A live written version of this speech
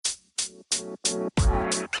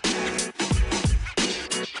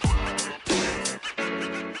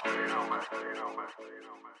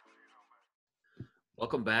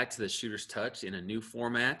Welcome back to the Shooter's Touch in a new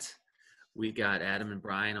format. We got Adam and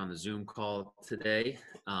Brian on the Zoom call today,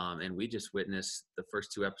 and we just witnessed the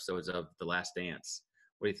first two episodes of The Last Dance.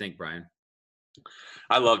 What do you think, Brian?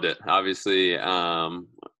 I loved it. Obviously, the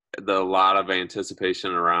lot of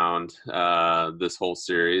anticipation around this whole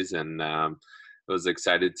series, and was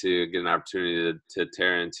excited to get an opportunity to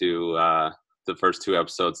tear into the first two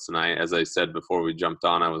episodes tonight. As I said before we jumped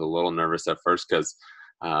on, I was a little nervous at first because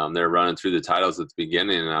they're running through the titles at the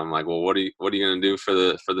beginning, and I'm like, well, what are you going to do for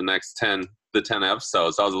the next 10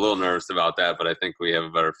 episodes? So I was a little nervous about that, but I think we have a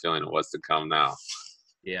better feeling of what's to come now.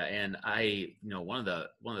 Yeah, and one of the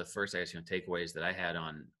first takeaways that I had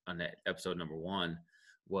on that episode number one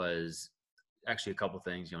was actually a couple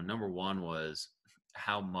things. Number one was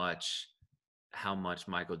how much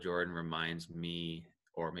Michael Jordan reminds me,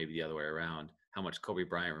 or maybe the other way around, how much Kobe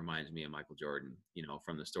Bryant reminds me of Michael Jordan.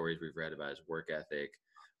 From the stories we've read about his work ethic,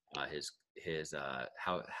 his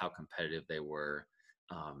how competitive they were.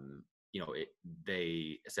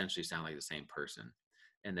 They essentially sound like the same person.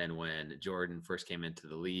 And then when Jordan first came into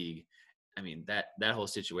the league, I mean, that whole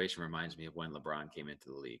situation reminds me of when LeBron came into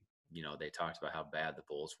the league. They talked about how bad the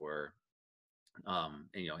Bulls were.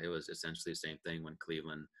 It was essentially the same thing when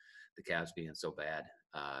Cleveland, the Cavs being so bad.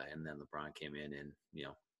 And then LeBron came in, and,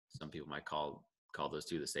 some people might call those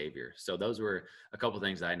two the savior. So those were a couple of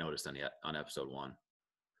things I noticed on episode one.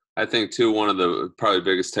 I think too, one of the probably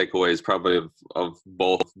biggest takeaways probably of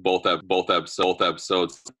both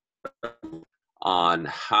episodes on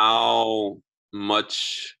how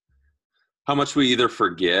much we either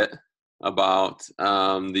forget about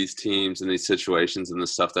these teams and these situations and the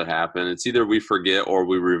stuff that happen. It's either we forget or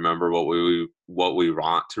we remember what we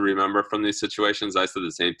want to remember from these situations. I said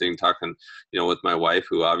the same thing talking, with my wife,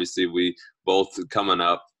 who obviously we both coming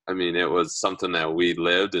up. I mean, it was something that we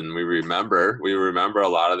lived, and we remember a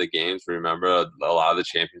lot of the games, we remember a lot of the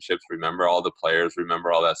championships, remember all the players,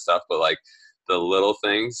 remember all that stuff. But like the little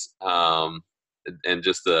things, and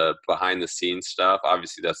just the behind the scenes stuff,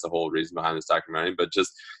 obviously that's the whole reason behind this documentary, but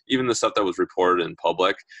just even the stuff that was reported in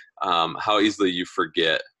public, how easily you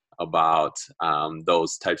forget about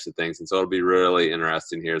those types of things. And so it'll be really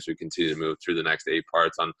interesting here as we continue to move through the next 8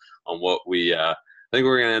 parts on what we I think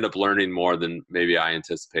we're going to end up learning more than maybe I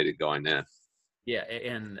anticipated going in. Yeah,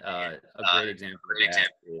 and a great example of that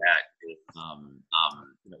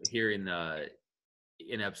is here in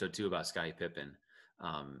episode 2 about Scottie Pippen.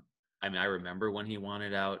 I mean, I remember when he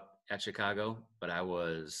wanted out at Chicago, but I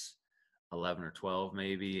was 11 or 12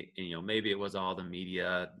 maybe. And, maybe it was all the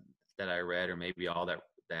media that I read, or maybe all that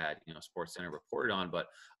SportsCenter reported on. But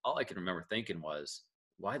all I can remember thinking was,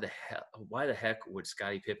 why the heck would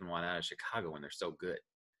Scottie Pippen want out of Chicago when they're so good?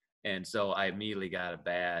 And so I immediately got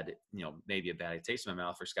maybe a bad taste in my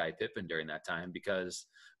mouth for Scottie Pippen during that time, because,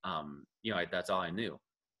 that's all I knew.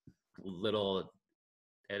 Little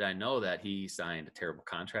did I know that he signed a terrible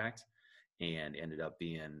contract and ended up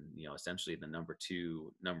being, essentially the number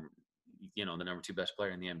two best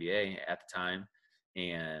player in the NBA at the time,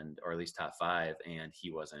 or at least top 5. And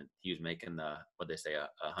he was making what they say,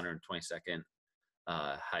 122nd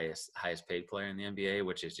highest paid player in the NBA,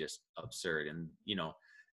 which is just absurd. And,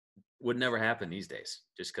 would never happen these days,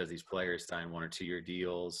 just because these players sign 1 or 2 year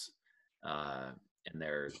deals, and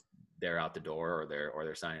they're out the door, or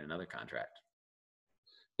they're signing another contract.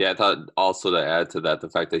 Yeah, I thought also to add to that, the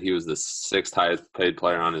fact that he was the 6th highest paid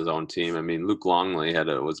player on his own team. I mean, Luke Longley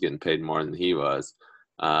was getting paid more than he was,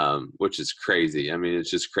 which is crazy. I mean, it's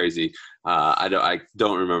just crazy. I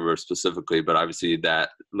don't remember specifically, but obviously that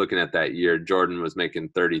looking at that year, Jordan was making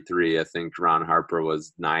 33. I think Ron Harper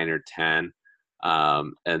was 9 or 10.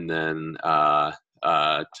 And then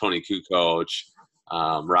Tony Kukoc,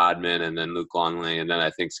 Rodman, and then Luke Longley, and then I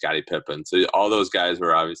think Scottie Pippen. So all those guys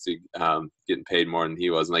were obviously getting paid more than he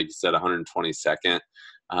was. And like you said, 122nd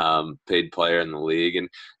paid player in the league. And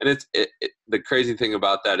it's the crazy thing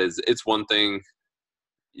about that is, it's one thing,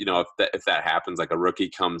 if that happens, like a rookie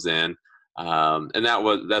comes in, and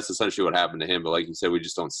that's essentially what happened to him. But like you said, we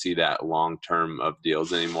just don't see that long term of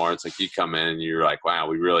deals anymore. It's like you come in and you're like, wow,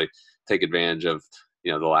 we really take advantage of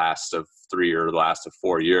the last of 3 or the last of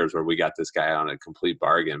 4 years where we got this guy on a complete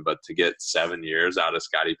bargain. But to get 7 years out of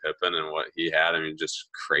Scottie Pippen and what he had, I mean, just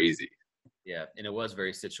crazy. Yeah, and it was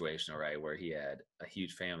very situational, right? Where he had a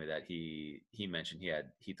huge family that he mentioned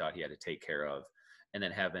he thought he had to take care of, and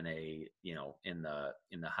then having a in the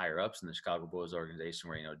higher ups in the Chicago Bulls organization,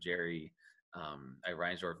 where Jerry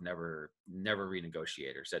Reinsdorf never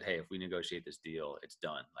renegotiated, or said, hey, if we negotiate this deal, it's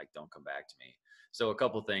done. Like, don't come back to me. So a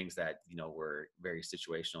couple things that, were very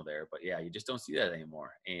situational there, but yeah, you just don't see that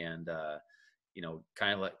anymore. And,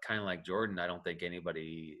 kind of like Jordan, I don't think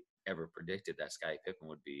anybody ever predicted that Scottie Pippen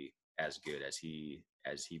would be as good as he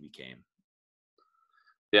became.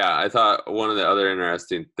 Yeah, I thought one of the other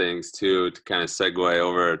interesting things too, to kind of segue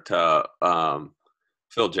over to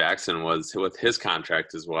Phil Jackson, was with his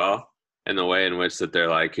contract as well, and the way in which that they're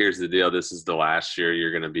like, here's the deal, this is the last year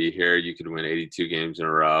you're going to be here. You could win 82 games in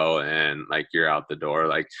a row, and like you're out the door.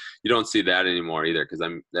 Like you don't see that anymore either, because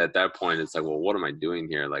I'm at that point. It's like, well, what am I doing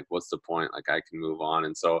here? Like, what's the point? Like I can move on,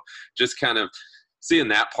 and so just kind of seeing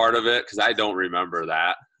that part of it, because I don't remember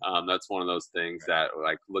that. That's one of those things that,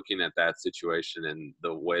 like, looking at that situation and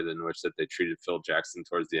the way in which that they treated Phil Jackson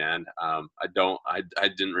towards the end, I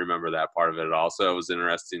didn't remember that part of it at all. So it was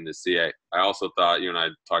interesting to see. I also thought, you and I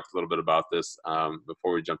talked a little bit about this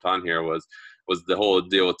before we jumped on here, was the whole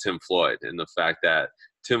deal with Tim Floyd, and the fact that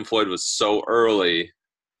Tim Floyd was so early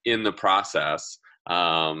in the process,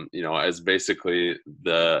 as basically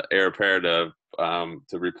the heir apparent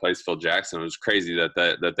to replace Phil Jackson. It was crazy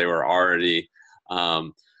that they were already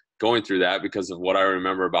going through that, because of what I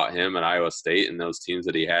remember about him at Iowa State and those teams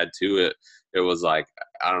that he had too. It was like,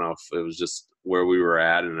 I don't know if it was just where we were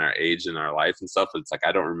at in our age and our life and stuff. It's like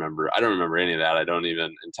I don't remember any of that. I don't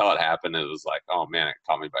even, until it happened, it was like, oh man, it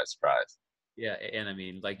caught me by surprise. Yeah, and I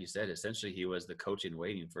mean, like you said, essentially he was the coach in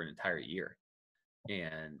waiting for an entire year.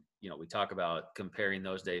 And we talk about comparing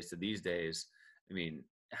those days to these days. I mean,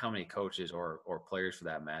 how many coaches or players for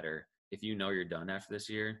that matter, if you're done after this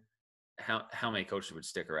year, how many coaches would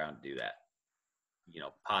stick around to do that?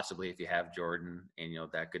 Possibly if you have Jordan and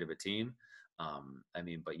that good of a team. I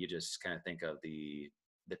mean, but you just kind of think of the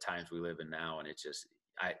times we live in now, and it's just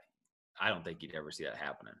I don't think you'd ever see that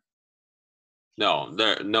happening.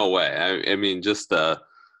 No way. I mean, just the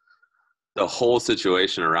whole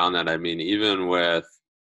situation around that. I mean, even with,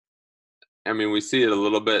 I mean, we see it a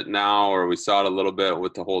little bit now, or we saw it a little bit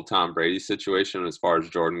with the whole Tom Brady situation, as far as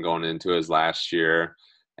Jordan going into his last year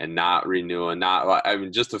and not renewing. I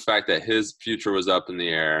mean, just the fact that his future was up in the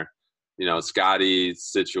air. Scotty's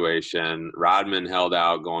situation, Rodman held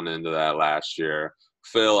out going into that last year.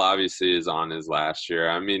 Phil obviously is on his last year.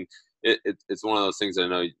 I mean, it's one of those things. I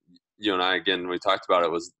know you and I, again, we talked about it,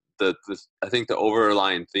 was I think the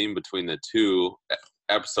overlying theme between the two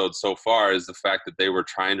episodes so far is the fact that they were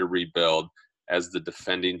trying to rebuild as the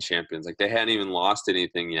defending champions. Like they hadn't even lost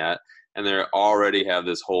anything yet, and they already have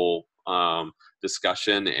this whole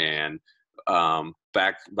discussion and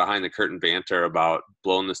back behind the curtain banter about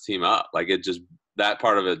blowing this team up. Like that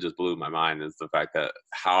part of it just blew my mind, is the fact that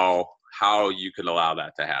how you could allow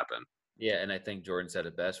that to happen. Yeah, and I think Jordan said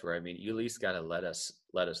it best, where I mean, you at least got to let us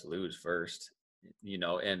lose first,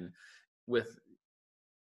 and with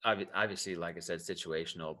obviously, like I said,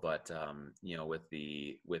 situational, but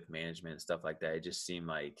with management and stuff like that, it just seemed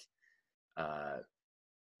like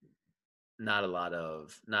not a lot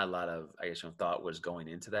of I guess thought was going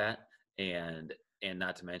into that, and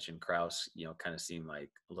not to mention Krause, kind of seemed like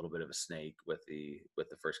a little bit of a snake with the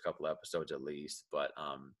first couple episodes at least, but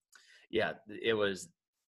yeah,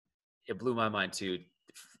 it blew my mind too.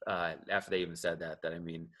 After they even said that I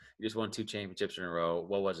mean, you just won 2 championships in a row.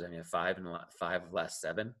 What was it? I mean, 5 of the last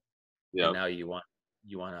 7. Yep. And now you want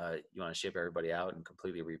to ship everybody out and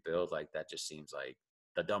completely rebuild. Like that just seems like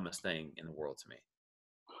the dumbest thing in the world to me.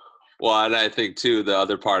 Well, and I think too, the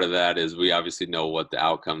other part of that is we obviously know what the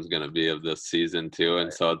outcome is going to be of this season too,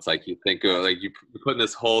 and so it's like you think of, like, you're putting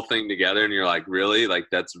this whole thing together, and you're like, really, like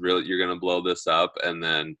that's really, you're going to blow this up, and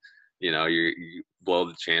then you blow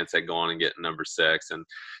the chance at going and getting number 6, and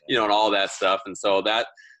and all that stuff, and so that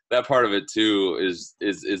part of it too is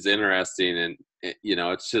interesting, and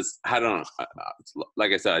it's just, I don't know,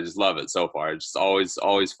 like I said, I just love it so far. It's just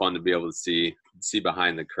always fun to be able to see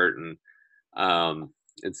behind the curtain.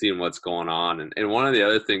 And seeing what's going on. And one of the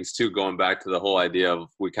other things too, going back to the whole idea of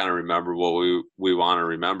we kind of remember what we want to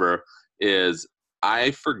remember, is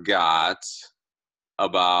I forgot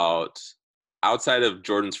about, outside of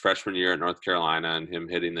Jordan's freshman year at North Carolina and him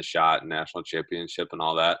hitting the shot and national championship and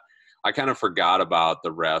all that, I kind of forgot about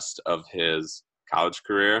the rest of his college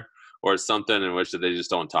career, or it's something in which they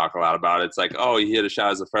just don't talk a lot about. It's like, oh, he hit a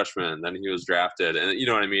shot as a freshman, and then he was drafted, and you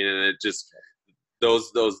know what I mean? And it just,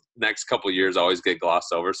 those next couple of years always get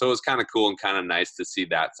glossed over. So it was kind of cool and kind of nice to see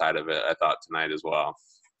that side of it, I thought, tonight as well.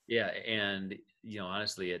 Yeah, and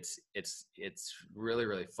honestly, it's really,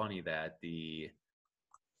 really funny that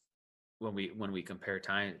when we compare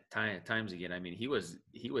times again, I mean, he was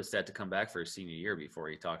set to come back for his senior year before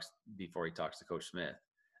he talks to Coach Smith,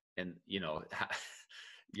 and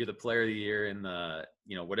you're the player of the year in the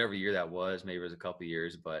whatever year that was, maybe it was a couple of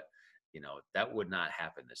years, but that would not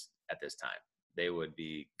happen at this time. They would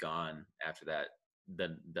be gone after that.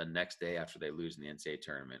 The next day after they lose in the NCAA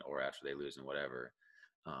tournament or after they lose in whatever.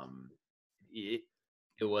 Um, it,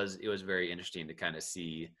 it was very interesting to kind of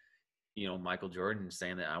see, Michael Jordan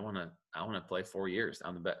saying that I want to play 4 years.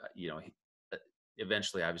 I'm the best,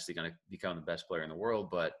 eventually obviously going to become the best player in the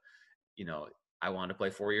world, but I wanted to play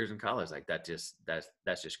 4 years in college. Like that's just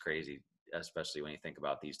crazy, especially when you think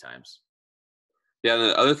about these times. Yeah, and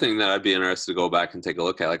the other thing that I'd be interested to go back and take a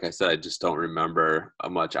look at, like I said, I just don't remember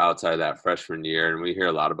much outside of that freshman year, and we hear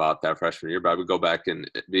a lot about that freshman year. But I would go back and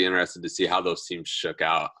be interested to see how those teams shook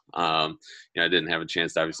out. I didn't have a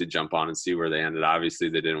chance to obviously jump on and see where they ended. Obviously,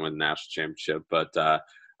 they didn't win the national championship, but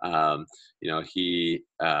it'd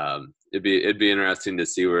be interesting to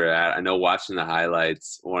see where we're at. I know watching the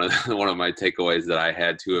highlights, one of my takeaways that I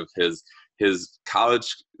had too of his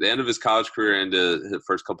college, the end of his college career into the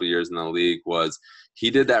first couple of years in the league was he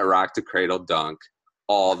did that rock to cradle dunk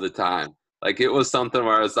all the time. Like it was something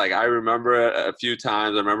where I was like, I remember it a few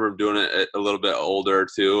times. I remember him doing it a little bit older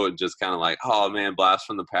too, and just kind of like, oh man, blast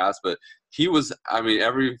from the past. But he was, I mean,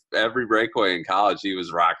 every breakaway in college, he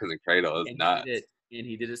was rocking the cradle. It was nuts.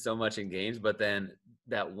 He did it so much in games, but then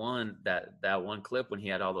that one clip when he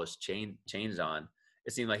had all those chains on,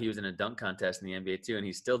 it seemed like he was in a dunk contest in the NBA too, and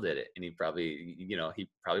he still did it. And he probably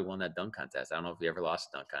won that dunk contest. I don't know if he ever lost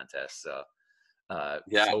a dunk contest. So,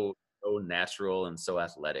 Yeah. so natural and so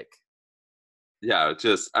athletic. Yeah,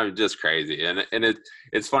 just crazy, and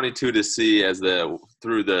it's funny too to see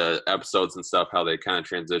through the episodes and stuff how they kind of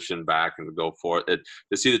transition back and go forth.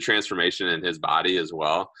 To see the transformation in his body as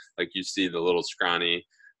well. Like you see the little scrawny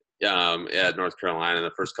at North Carolina in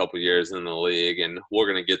the first couple of years in the league, and we're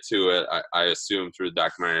going to get to it, I assume, through the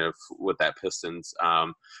documentary with that Pistons,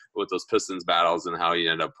 with those Pistons battles and how he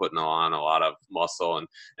ended up putting on a lot of muscle.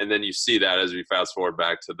 And then you see that as we fast forward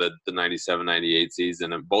back to the 97-98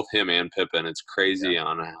 season, and both him and Pippen, it's crazy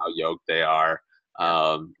on how yoked they are.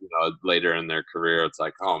 Later in their career, it's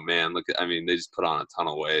like, oh man, they just put on a ton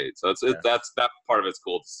of weight. So that's that part of it's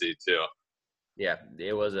cool to see too. Yeah,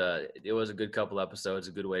 it was a good couple episodes,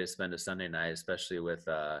 a good way to spend a Sunday night, especially with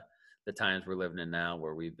the times we're living in now,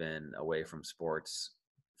 where we've been away from sports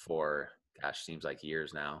for, gosh, seems like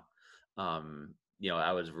years now. I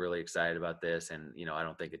was really excited about this, and I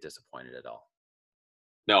don't think it disappointed at all.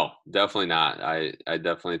 No, definitely not. I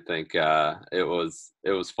definitely think it was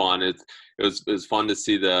fun. It was fun to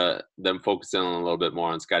see them focusing a little bit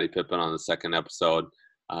more on Scottie Pippen on the second episode.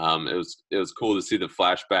 It was cool to see the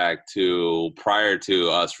flashback to prior to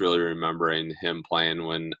us really remembering him playing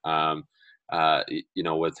when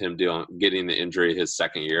with him getting the injury his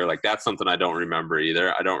second year. Like that's something I don't remember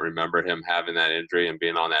either. I don't remember him having that injury and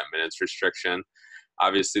being on that minutes restriction.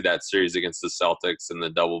 Obviously, that series against the Celtics and the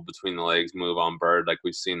double between the legs move on Bird, like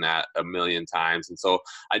we've seen that a million times. And so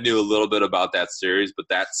I knew a little bit about that series, but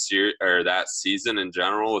that season in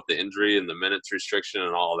general with the injury and the minutes restriction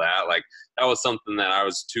and all that, like that was something that I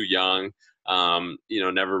was too young.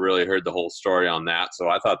 Never really heard the whole story on that. So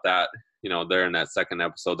I thought that, there in that second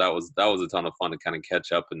episode, that was a ton of fun to kind of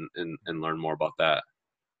catch up and learn more about that.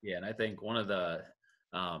 Yeah, and I think one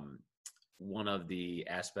of the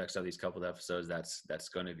aspects of these couple of episodes that's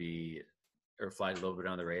going to be or flies a little bit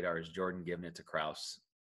on the radar is Jordan giving it to Krause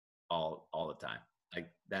all the time. Like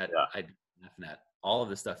that, yeah. I laughing at all of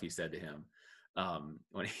the stuff he said to him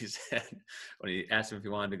when he asked him if he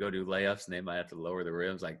wanted to go do layups and they might have to lower the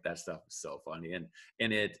rims. Like that stuff is so funny, and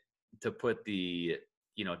it to put the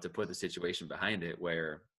situation behind it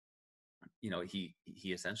where he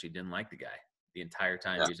essentially didn't like the guy the entire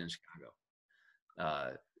time he was in Chicago.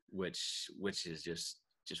 Which is just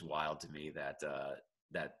wild to me that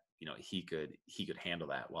he could handle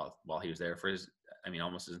that while he was there for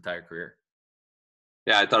almost his entire career.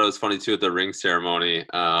 Yeah, I thought it was funny too at the ring ceremony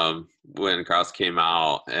when Krause came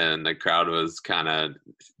out and the crowd was kind of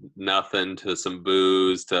nothing to some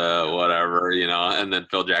boos to whatever, and then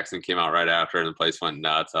Phil Jackson came out right after and the place went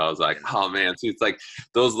nuts. I was like, oh man, so it's like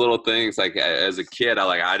those little things. Like as a kid,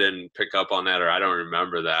 I didn't pick up on that or I don't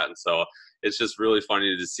remember that, and so it's just really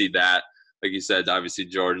funny to see that. Like you said, obviously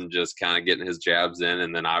Jordan just kind of getting his jabs in,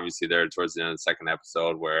 and then obviously there towards the end of the second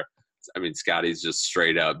episode where Scotty's just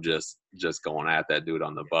straight up just going at that dude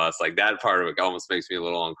on the bus. Like that part of it almost makes me a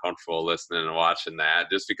little uncomfortable listening and watching that,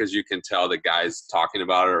 just because you can tell the guys talking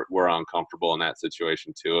about it were uncomfortable in that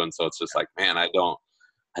situation too. And so it's just like, man, I don't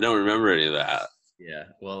remember any of that. Yeah.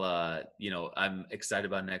 Well, I'm excited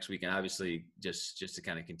about next weekend, obviously just to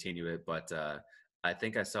kind of continue it. But I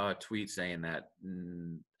think I saw a tweet saying that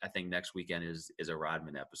I think next weekend is a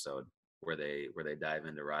Rodman episode where they dive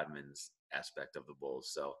into Rodman's aspect of the Bulls.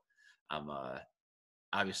 So I'm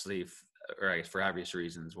obviously, or I guess for obvious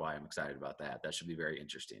reasons, why I'm excited about that. That should be very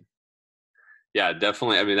interesting. Yeah,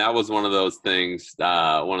 definitely. I mean, that was one of those things,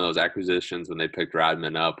 one of those acquisitions when they picked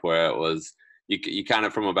Rodman up, where it was you kind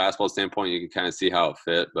of from a basketball standpoint, you can kind of see how it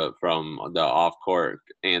fit, but from the off court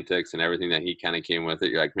antics and everything that he kind of came with it,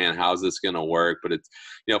 you're like, man, how's this gonna work? But it's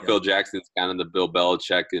Yep. Phil Jackson's kind of the Bill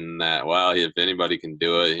Belichick in that. Well, if anybody can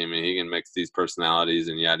do it, I mean, he can mix these personalities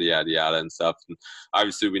and yada yada yada and stuff. And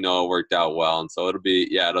obviously, we know it worked out well, and so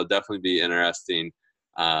it'll definitely be interesting.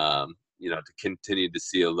 To continue to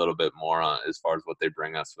see a little bit more on as far as what they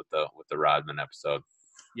bring us with the Rodman episode.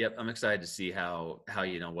 Yep, I'm excited to see how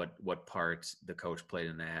what part the coach played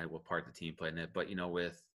in that, what part the team played in it. But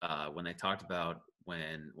with when they talked about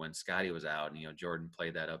when Scotty was out, and Jordan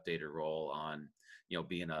played that updated role on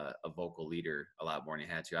being a vocal leader a lot more than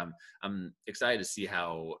he had to. I'm excited to see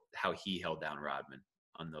how he held down Rodman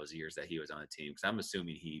on those years that he was on the team, because I'm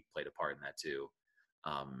assuming he played a part in that too.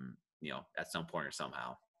 At some point or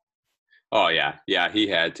somehow. Oh yeah, he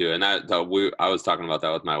had to, and I was talking about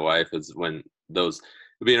that with my wife. Is when those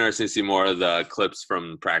it'd be interesting to see more of the clips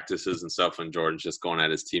from practices and stuff when Jordan's just going at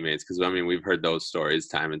his teammates, because I mean we've heard those stories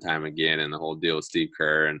time and time again, and the whole deal with Steve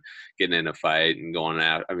Kerr and getting in a fight and going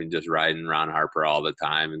out. I mean, just riding Ron Harper all the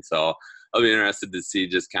time, and so I'll be interested to see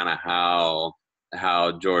just kind of how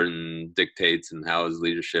Jordan dictates and how his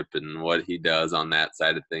leadership and what he does on that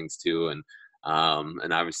side of things too, and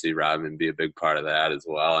obviously Rodman be a big part of that as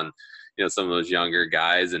well, and some of those younger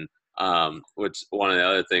guys. And which one of the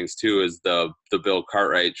other things too is the Bill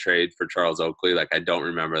Cartwright trade for Charles Oakley. Like I don't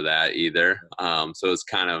remember that either. So it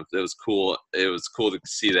was cool. It was cool to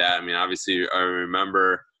see that. I mean, obviously I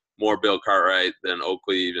remember more Bill Cartwright than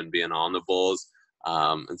Oakley even being on the Bulls.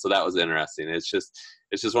 And so that was interesting. It's just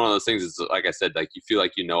one of those things. It's like I said, like you feel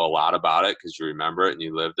like you know a lot about it because you remember it and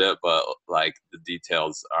you lived it, but like the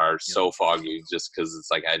details are so foggy just because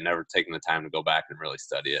it's like I'd never taken the time to go back and really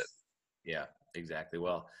study it. Yeah, exactly.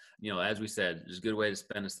 Well, as we said, it's a good way to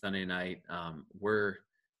spend a Sunday night. We're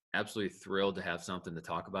absolutely thrilled to have something to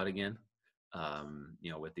talk about again.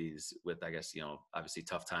 With I guess, obviously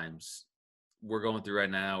tough times we're going through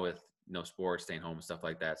right now with no sports, staying home and stuff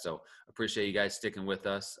like that. So appreciate you guys sticking with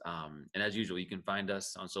us. And as usual, you can find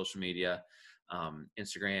us on social media,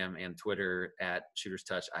 Instagram and Twitter at Shooters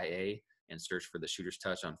Touch IA, and search for the Shooters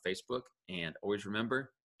Touch on Facebook. And always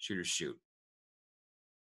remember, shooters shoot.